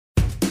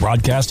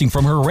Broadcasting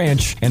from her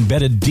ranch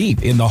embedded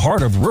deep in the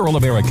heart of rural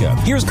America,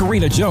 here's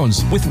Karina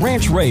Jones with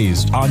Ranch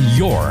Raised on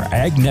your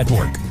Ag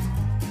Network.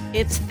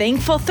 It's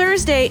Thankful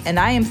Thursday, and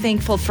I am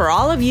thankful for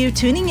all of you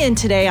tuning in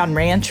today on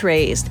Ranch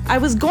Raised. I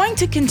was going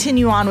to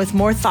continue on with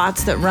more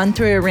thoughts that run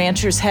through a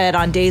rancher's head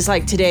on days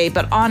like today,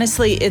 but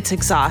honestly, it's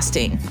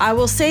exhausting. I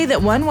will say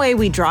that one way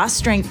we draw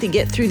strength to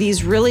get through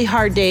these really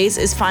hard days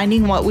is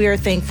finding what we are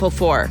thankful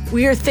for.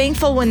 We are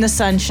thankful when the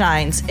sun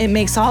shines. It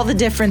makes all the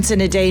difference in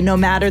a day, no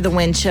matter the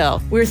wind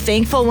chill. We're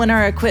thankful when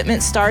our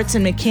equipment starts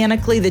and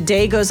mechanically the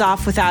day goes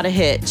off without a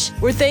hitch.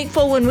 We're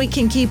thankful when we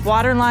can keep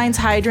water lines,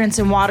 hydrants,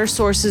 and water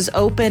sources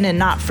open and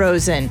not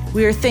frozen.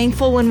 We are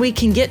thankful when we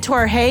can get to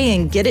our hay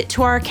and get it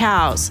to our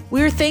cows.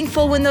 We are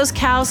thankful when those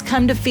cows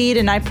come to feed,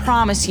 and I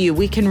promise you,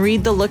 we can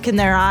read the look in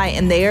their eye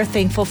and they are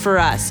thankful for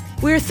us.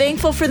 We are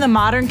thankful for the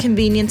modern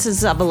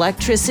conveniences of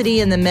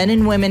electricity and the men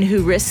and women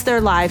who risk their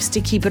lives to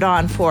keep it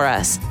on for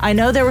us. I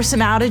know there were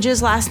some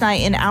outages last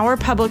night in our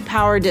public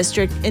power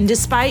district, and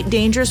despite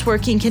dangerous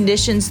working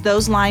conditions,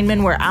 those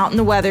linemen were out in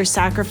the weather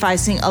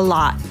sacrificing a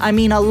lot. I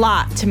mean a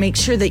lot, to make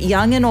sure that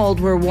young and old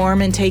were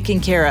warm and taken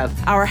care of.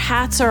 Our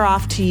hats are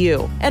off to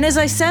you. And as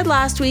I said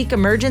last week,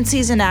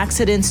 emergencies and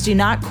accidents do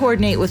not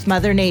coordinate with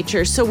Mother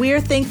Nature, so we are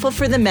thankful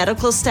for the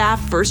medical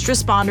staff, first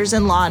responders,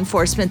 and law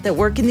enforcement that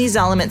work in these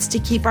elements to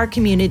keep our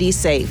community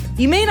safe.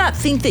 You may not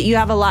think that you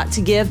have a lot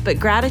to give, but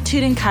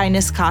gratitude and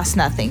kindness cost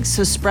nothing,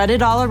 so spread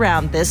it all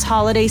around this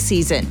holiday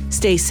season.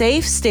 Stay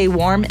safe, stay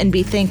warm, and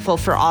be thankful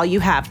for all you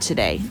have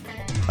today.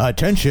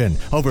 Attention!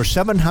 Over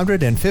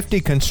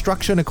 750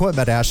 construction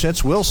equipment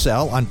assets will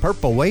sell on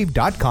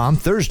PurpleWave.com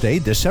Thursday,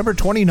 December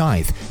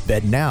 29th.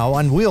 Bet now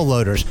on wheel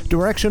loaders,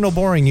 directional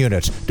boring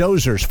units,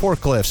 dozers,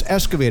 forklifts,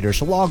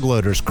 excavators, log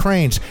loaders,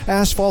 cranes,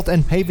 asphalt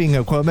and paving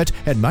equipment,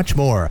 and much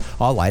more.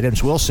 All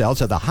items will sell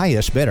to the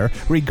highest bidder,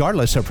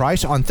 regardless of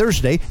price, on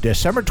Thursday,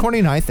 December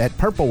 29th at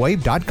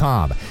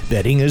PurpleWave.com.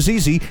 Bidding is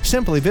easy.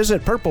 Simply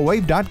visit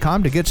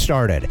PurpleWave.com to get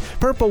started.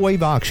 Purple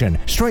Wave Auction.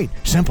 Straight,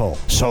 simple,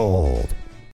 sold.